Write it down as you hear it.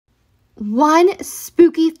One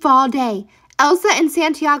spooky fall day, Elsa and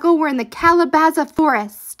Santiago were in the Calabaza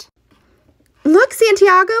Forest. Look,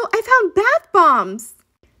 Santiago, I found bath bombs.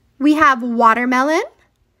 We have watermelon,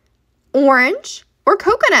 orange, or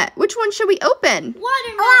coconut. Which one should we open?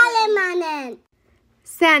 Watermelon.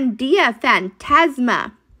 Sandia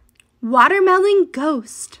Phantasma. Watermelon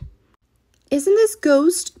Ghost. Isn't this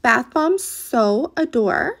ghost bath bomb so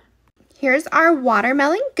adorable? Here's our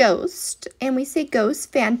watermelon ghost, and we say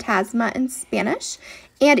ghost phantasma in Spanish.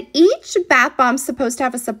 And each bath bomb's supposed to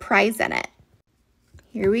have a surprise in it.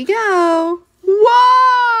 Here we go.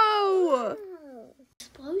 Whoa!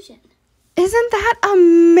 Explosion. Isn't that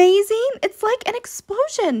amazing? It's like an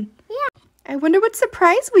explosion. Yeah. I wonder what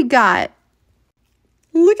surprise we got.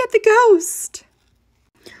 Look at the ghost.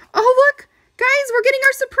 Oh, look, guys, we're getting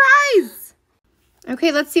our surprise.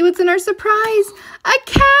 Okay, let's see what's in our surprise. A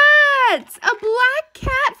cat! A black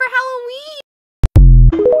cat for Halloween!